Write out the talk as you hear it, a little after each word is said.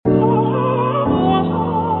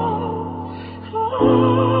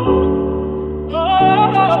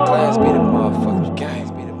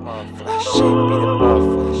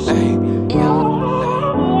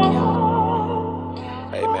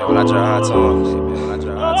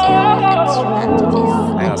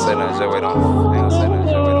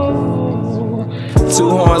Two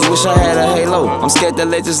horns, wish I had a halo. I'm scared to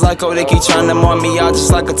let just like, oh, they keep trying to mark me out just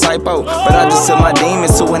like a typo. But I just took my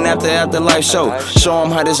demons to an afterlife show. Show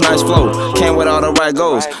them how this nice flow came with all the right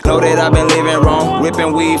goals. Know that I've been living wrong,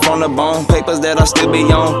 ripping weed from the bone. Papers that I still be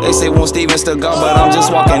on. They say won't Steven still go, but I'm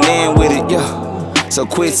just walking in with it, yeah. So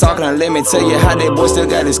quit talking and let me tell you how that boy still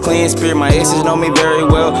got his clean spirit. My exes know me very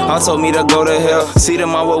well, all told me to go to hell. See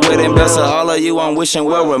them all with wedding bells, so all of you I'm wishing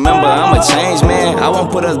well. Remember, I'm a changed man, I won't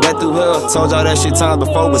put us back through hell. Told y'all that shit times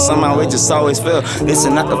before, but somehow it just always fell.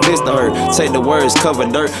 Listen, I can fix the hurt, take the words, cover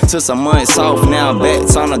dirt. Took some months off, now I'm back,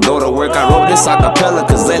 time to go to work. I wrote this acapella,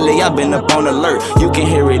 cause lately I've been up on alert. You can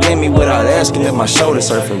hear it in me without asking if my shoulders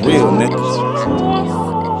hurt for real, nigga.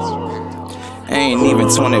 Ain't even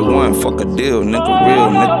 21, fuck a deal, nigga, real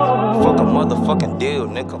nigga. Fuck a motherfucking deal,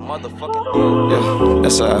 nigga, motherfucking deal. Yeah,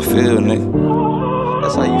 that's how I feel, nigga.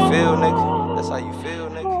 That's how you feel, nigga. That's how you feel,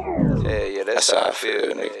 nigga. Yeah, that's how I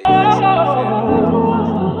feel, nigga. That's how I feel, nigga.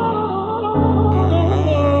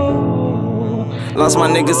 Lost my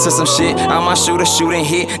niggas to some shit, I'm my shooting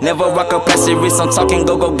hit. Never rock a plastic wrist, I'm talking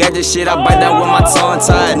go gadget shit. I bite down with my tongue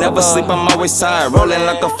tied, never sleep, I'm always tired. Rolling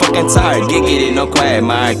like a fucking tire, get it, no quiet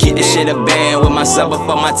mind. Keep this shit a band with myself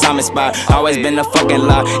before my time expired. Always been a fucking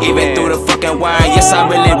lie, even through the fucking wire. Yes, I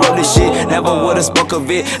really wrote this shit, never would've spoke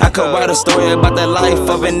of it. I could write a story about the life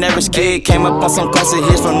of an average kid. Came up on some classic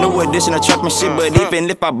hits from New Edition of trapping shit. But even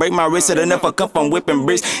if I break my wrist, it'll never come from whipping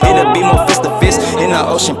bricks. It'll be more fist to fist, in the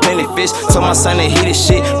ocean plenty fish. Told my son that he this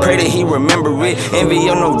shit, pray that he remember it. Envy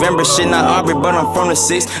on November shit, not Aubrey, but I'm from the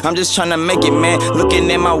 6th. I'm just tryna make it, man.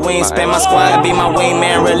 Looking at my wingspan, my squad be my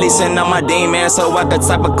wingman. Releasing all my demons so I could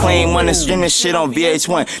type a clean one and stream this shit on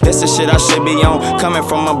VH1. That's the shit I should be on. Coming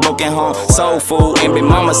from a broken home, soul food in Big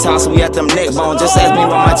Mama's house. We at them neck bone. Just ask me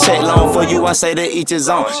what my check loan for you. I say to each his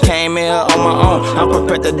own. Came in here on my own. I'm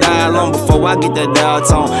prepared to die alone before I get the dial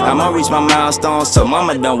tone. I'ma reach my milestones, so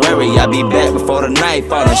mama don't worry. I'll be back before the night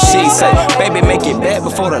fall. And she say, baby, make it back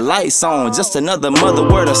before the lights on. Just another mother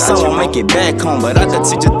word or song, make it back home. But I could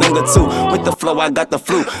teach a thing or two. With the flow, I got the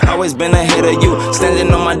flu. Always been ahead of you,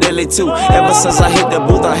 standing on my daily too. Ever since I hit the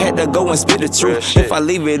booth, I had to go and spit the truth. If I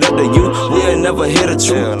leave it up to you, we'll never hear the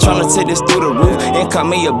truth. Tryna take this through the roof and call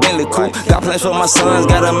me a Bentley coupe. Got plans for my sons,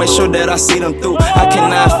 gotta make sure that I see them through. I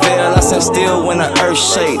cannot fail, I stand still when the earth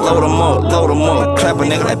shake. Load them up, clap a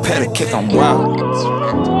nigga like Patty, kick on wild.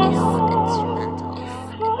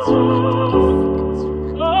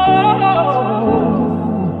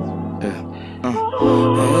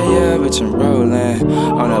 Yeah, bitch, I'm rollin'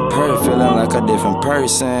 on a perk, feeling like a different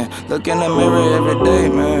person. Look in the mirror every day,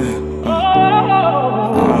 man. I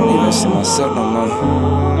don't even see myself no more.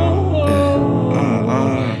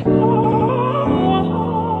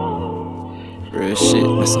 Real shit,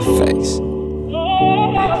 that's a face.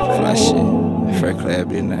 Fly shit, Fred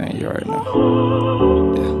Clabby, now you already know.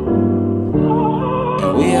 Yeah.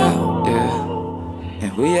 And we out, yeah.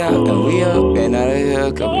 And we out, and we up, and out of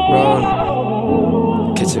here, cause we rollin'.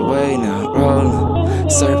 Catch your way now, rollin'.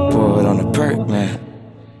 Surfboard on the perk, man.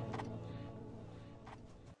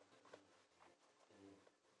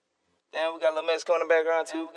 Damn, we got a little Mexico in the background too.